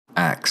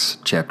Acts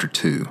chapter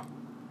 2,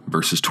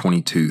 verses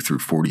 22 through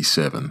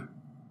 47.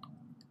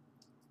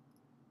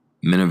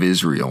 Men of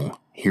Israel,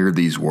 hear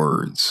these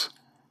words.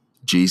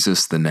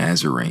 Jesus the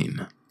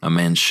Nazarene, a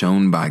man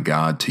shown by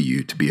God to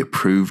you to be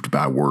approved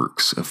by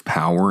works of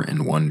power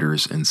and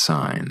wonders and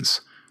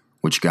signs,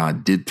 which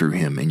God did through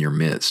him in your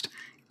midst,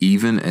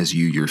 even as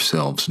you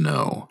yourselves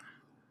know.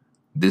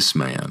 This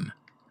man,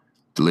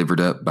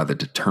 delivered up by the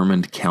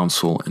determined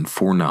counsel and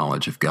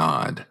foreknowledge of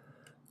God,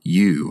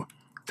 you,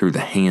 through the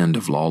hand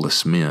of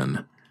lawless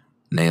men,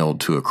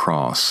 nailed to a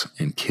cross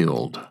and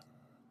killed,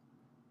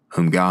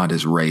 whom God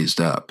has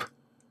raised up,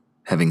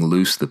 having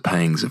loosed the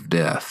pangs of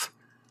death,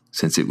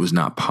 since it was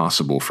not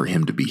possible for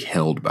him to be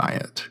held by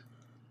it.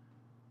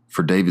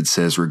 For David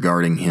says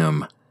regarding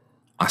him,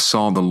 I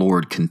saw the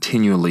Lord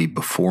continually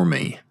before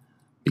me,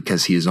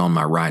 because he is on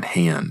my right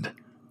hand,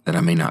 that I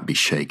may not be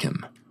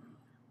shaken.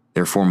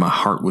 Therefore my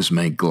heart was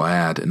made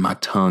glad, and my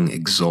tongue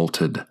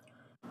exulted.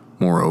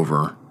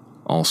 Moreover,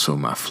 also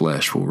my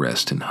flesh will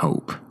rest in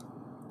hope.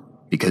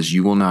 Because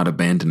you will not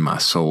abandon my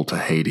soul to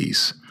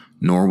Hades,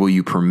 nor will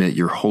you permit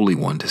your Holy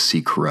One to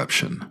see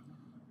corruption.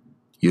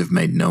 You have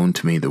made known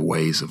to me the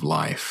ways of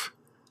life.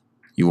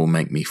 You will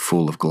make me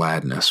full of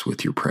gladness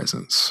with your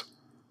presence.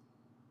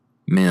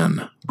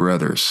 Men,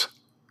 brothers,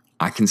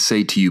 I can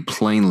say to you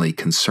plainly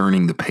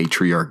concerning the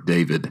patriarch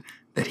David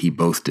that he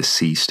both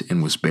deceased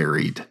and was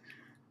buried,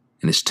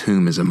 and his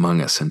tomb is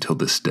among us until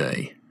this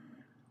day.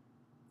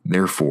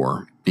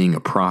 Therefore, being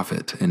a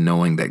prophet, and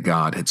knowing that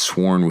God had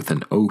sworn with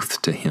an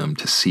oath to him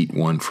to seat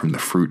one from the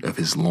fruit of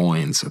his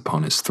loins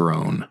upon his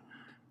throne,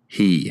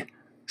 he,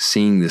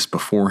 seeing this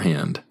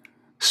beforehand,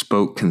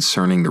 spoke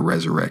concerning the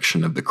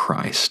resurrection of the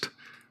Christ,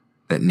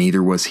 that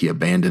neither was he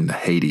abandoned to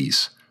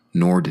Hades,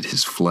 nor did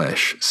his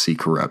flesh see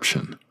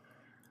corruption.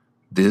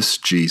 This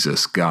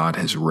Jesus God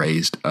has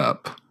raised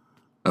up,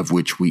 of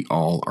which we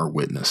all are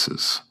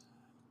witnesses.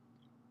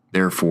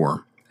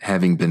 Therefore,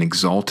 having been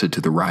exalted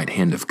to the right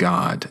hand of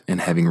God,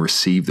 and having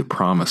received the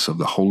promise of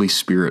the Holy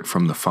Spirit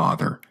from the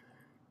Father,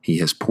 he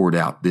has poured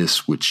out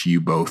this which you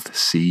both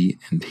see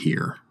and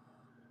hear.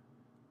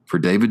 For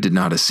David did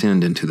not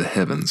ascend into the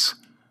heavens,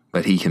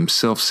 but he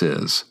himself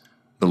says,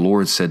 The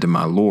Lord said to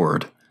my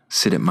Lord,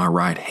 Sit at my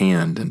right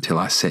hand until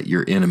I set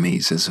your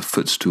enemies as a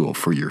footstool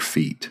for your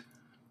feet.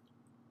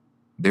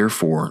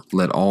 Therefore,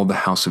 let all the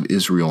house of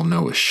Israel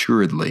know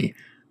assuredly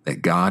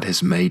that God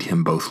has made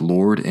him both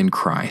Lord and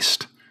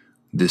Christ,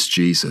 this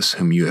Jesus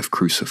whom you have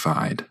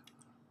crucified.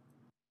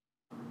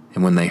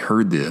 And when they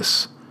heard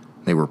this,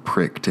 they were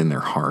pricked in their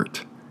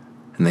heart.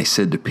 And they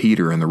said to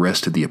Peter and the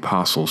rest of the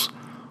apostles,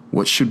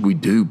 What should we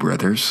do,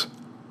 brothers?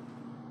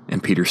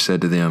 And Peter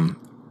said to them,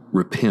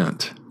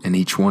 Repent, and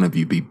each one of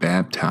you be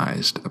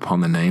baptized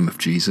upon the name of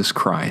Jesus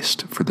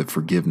Christ for the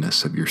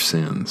forgiveness of your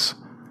sins,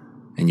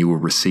 and you will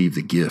receive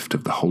the gift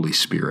of the Holy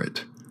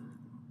Spirit.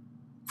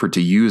 For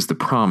to you is the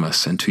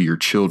promise, and to your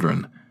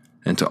children,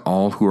 and to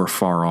all who are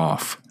far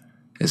off,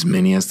 as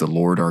many as the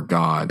Lord our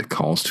God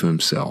calls to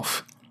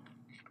himself.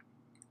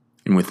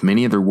 And with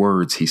many other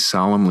words he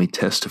solemnly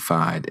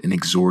testified and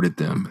exhorted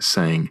them,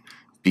 saying,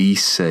 Be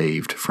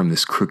saved from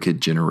this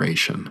crooked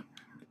generation.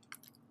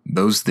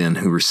 Those then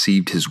who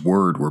received his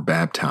word were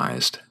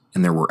baptized,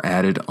 and there were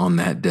added on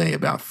that day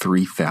about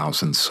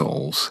 3,000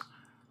 souls.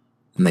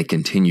 And they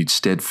continued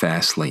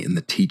steadfastly in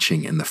the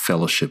teaching and the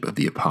fellowship of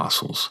the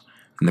apostles,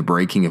 and the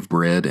breaking of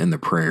bread and the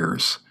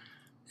prayers,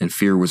 and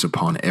fear was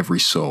upon every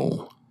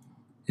soul.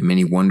 And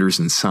many wonders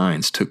and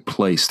signs took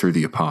place through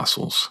the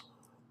apostles.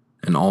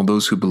 And all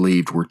those who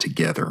believed were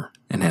together,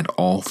 and had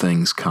all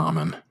things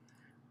common.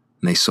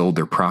 And they sold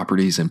their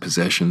properties and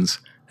possessions,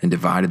 and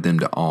divided them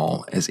to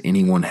all as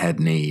anyone had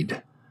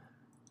need.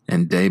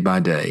 And day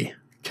by day,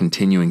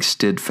 continuing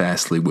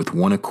steadfastly with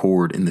one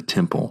accord in the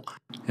temple,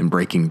 and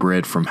breaking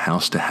bread from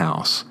house to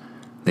house,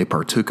 they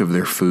partook of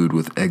their food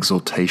with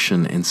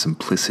exultation and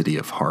simplicity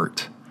of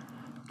heart,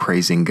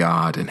 praising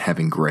God and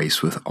having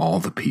grace with all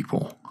the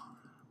people.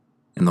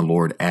 And the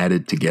Lord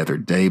added together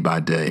day by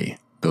day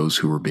those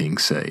who were being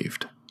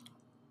saved.